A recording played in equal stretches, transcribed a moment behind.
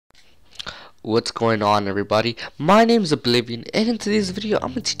What's going on, everybody? My name is Oblivion, and in today's video I'm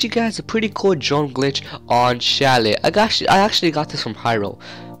gonna teach you guys a pretty cool drone glitch on Chalet. I actually got this from Hyro.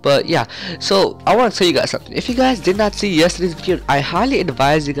 But yeah, so I want to tell you guys something. If you guys did not see yesterday's video, I highly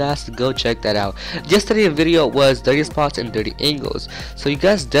advise you guys to go check that out. Yesterday's video was dirty spots and dirty angles, so you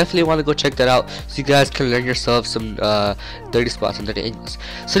guys definitely want to go check that out so you guys can learn yourself some dirty spots and dirty angles.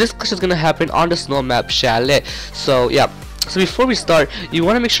 So this glitch is gonna happen on the snow map Chalet. So yeah. So before we start, you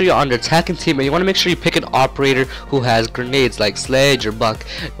want to make sure you're on the attacking team, and you want to make sure you pick an operator who has grenades like Sledge or Buck,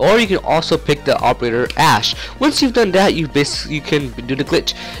 or you can also pick the operator Ash. Once you've done that, you can do the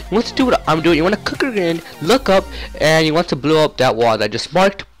glitch. You want to do what I'm doing. You want to cook a grenade, look up, and you want to blow up that wall that I just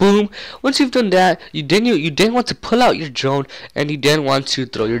marked. Boom. Once you've done that, you then want to pull out your drone, and you then want to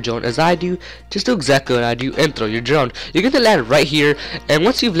throw your drone as I do. Just do exactly what I do and throw your drone. You're going to land right here, and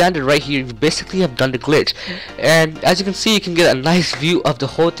once you've landed right here, you basically have done the glitch. And as you can see, you can get a nice view of the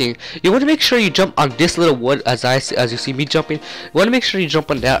whole thing. You want to make sure you jump on this little wood as you see me jumping. You want to make sure you jump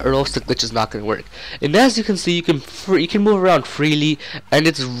on that, or else the glitch is not going to work. And as you can see, you can move around freely, and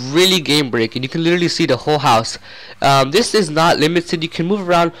it's really game breaking. You can literally see the whole house. This is not limited. You can move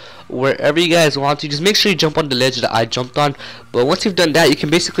around wherever you guys want to. Just make sure you jump on the ledge that I jumped on. But once you've done that, you can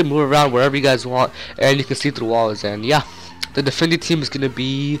basically move around wherever you guys want, and you can see through walls. And yeah, the defending team is gonna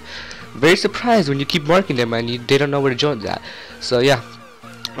be very surprised when you keep marking them and they don't know where the drone's at. So yeah,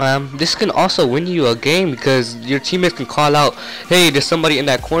 this can also win you a game because your teammates can call out, hey, there's somebody in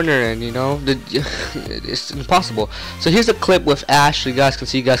that corner, and you know, it's impossible. So here's a clip with Ash, so you guys can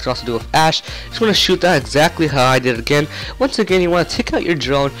see. You guys can also do it with Ash. Just want to shoot that exactly how I did again. Once again, you want to take out your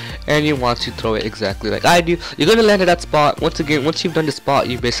drone and you want to throw it exactly like I do. You're going to land at that spot. Once again, once you've done the spot,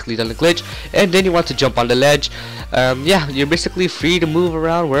 you've basically done the glitch, and then you want to jump on the ledge. Yeah, you're basically free to move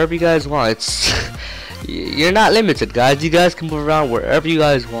around wherever you guys want. It's you're not limited, guys. You guys can move around wherever you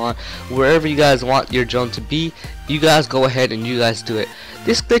guys want your drone to be. You guys go ahead and you guys do it.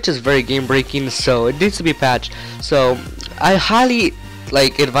 This glitch is very game breaking, so it needs to be patched. So I highly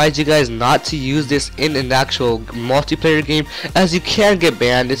advise you guys not to use this in an actual multiplayer game, as you can get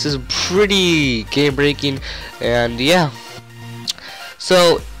banned. This is pretty game breaking, and yeah.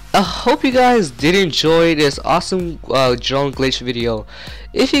 So I hope you guys did enjoy this awesome drone glitch video.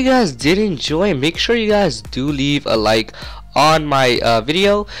 If you guys did enjoy, make sure you guys do leave a like on my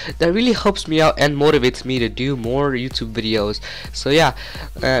video. That really helps me out and motivates me to do more YouTube videos. So yeah,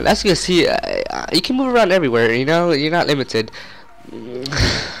 as you can see, you can move around everywhere, you know, you're not limited.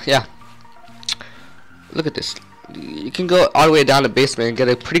 Yeah, look at this. You can go all the way down the basement and get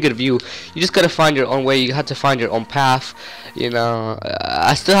a pretty good view. You just gotta find your own way. You have to find your own path. You know,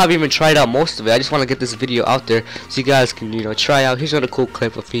 I still haven't even tried out most of it. I just want to get this video out there so you guys can, you know, try out. Here's another cool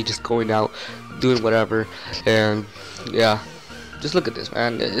clip of me just going out, doing whatever, and yeah, just look at this,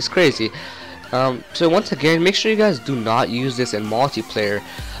 man. It's crazy. So once again, make sure you guys do not use this in multiplayer,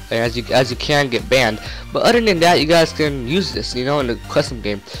 as you can get banned. But other than that, you guys can use this, you know, in a custom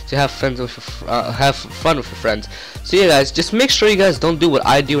game to have fun with your friends. So yeah, guys, just make sure you guys don't do what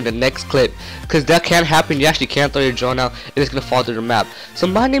I do in the next clip, because that can happen. You actually can't throw your drone out and it's gonna fall through the map. So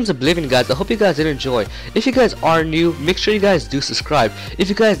my name's Oblivion, guys. I hope you guys did enjoy. If you guys are new, make sure you guys do subscribe. If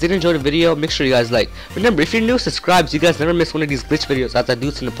you guys did enjoy the video, make sure you guys like. Remember, if you're new, subscribe so you guys never miss one of these glitch videos, as I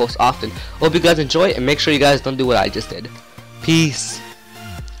do tend to post often. Hope you guys enjoy, and make sure you guys don't do what I just did. Peace.